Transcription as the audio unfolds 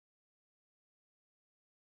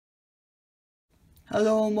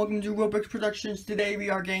Hello and welcome to Roblox Productions. Today we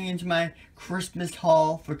are getting into my Christmas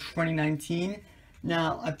haul for 2019.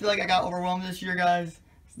 Now, I feel like I got overwhelmed this year, guys.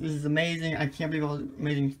 This is amazing. I can't believe all the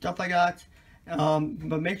amazing stuff I got.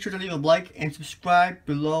 But make sure to leave a like and subscribe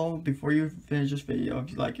below before you finish this video if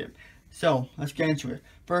you like it. So, let's get into it.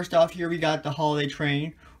 First off, here we got the holiday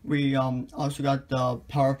train. We also got the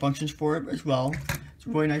power functions for it as well. It's a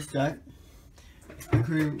really nice set. I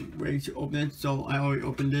couldn't wait to open it, so I already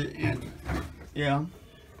opened it, and yeah,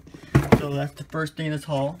 so that's the first thing in this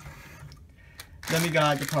haul. Then we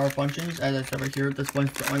got the power functions, as I said right here. This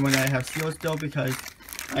one's the only one that I have sealed still because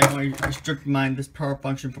I only restricted mine this power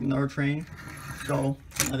function from another train. So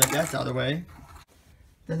now that that's out of the way.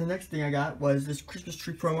 Then the next thing I got was this Christmas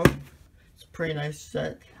tree promo. It's a pretty nice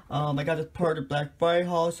set. I got this part of Black Friday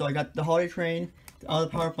haul, so I got the holiday train, all the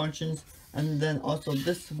power functions, and then also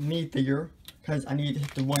this minifigure because I needed to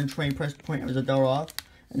hit the one train price point. It was $1 off.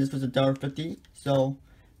 And this was $1.50, so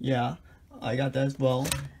yeah, I got that as well.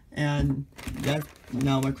 And that's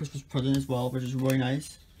now my Christmas present as well, which is really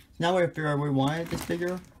nice. Now I figure I really wanted this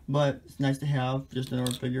figure, but it's nice to have just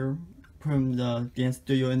another figure from the dance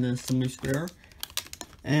studio in the Assembly Square.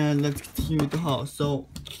 And let's continue with the haul. So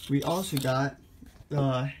we also got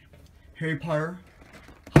the Harry Potter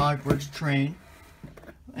Hogwarts train,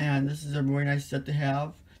 and this is a really nice set to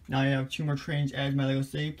have. Now I have 2 more trains added to my Lego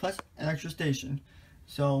City, plus an extra station.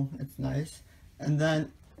 So it's nice. And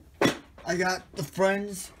then I got the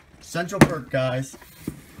Friends Central Perk, guys.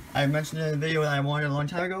 I mentioned it in a video that I wanted a long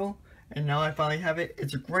time ago, and now I finally have it.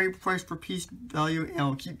 It's a great price per piece value, and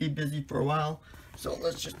it'll keep me busy for a while. So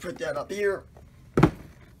let's just put that up here.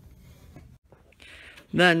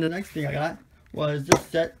 Then the next thing I got was this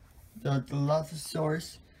set, the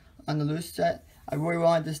Dilophosaurus on the loose set. I really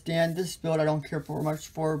wanted to stand this build. I don't care for much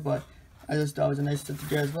for, but I just thought it was a nice set to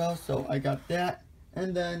get as well. So I got that.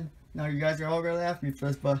 And then, now you guys are all gonna laugh at me for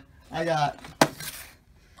this, but I got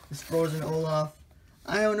this Frozen Olaf.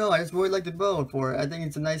 I don't know, I just really like the build for it. I think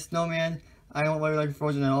it's a nice snowman. I don't really like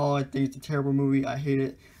Frozen at all. I think it's a terrible movie. I hate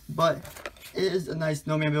it. But it is a nice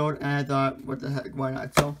snowman build, and I thought, what the heck, why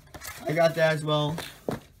not? So, I got that as well.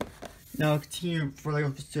 Now, continue for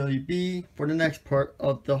LEGO Facility B for the next part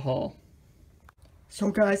of the haul. So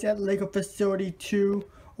guys, at LEGO Facility 2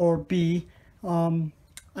 or B,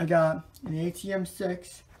 I got an ATM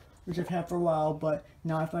 6, which I've had for a while, but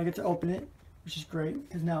now I finally get to open it, which is great,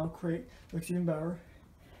 because now Crate looks even better.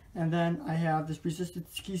 And then I have this Resisted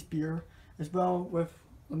Ski Spear, as well with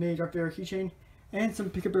a Made Darth Vader keychain, and some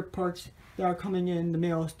Pick-a-Brick parts that are coming in the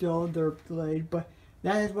mail still. They're delayed, but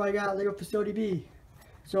that is what I got at LEGO Facility B.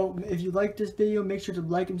 So if you like this video, make sure to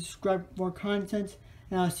like and subscribe for more content,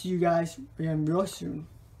 and I'll see you guys again real soon.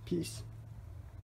 Peace.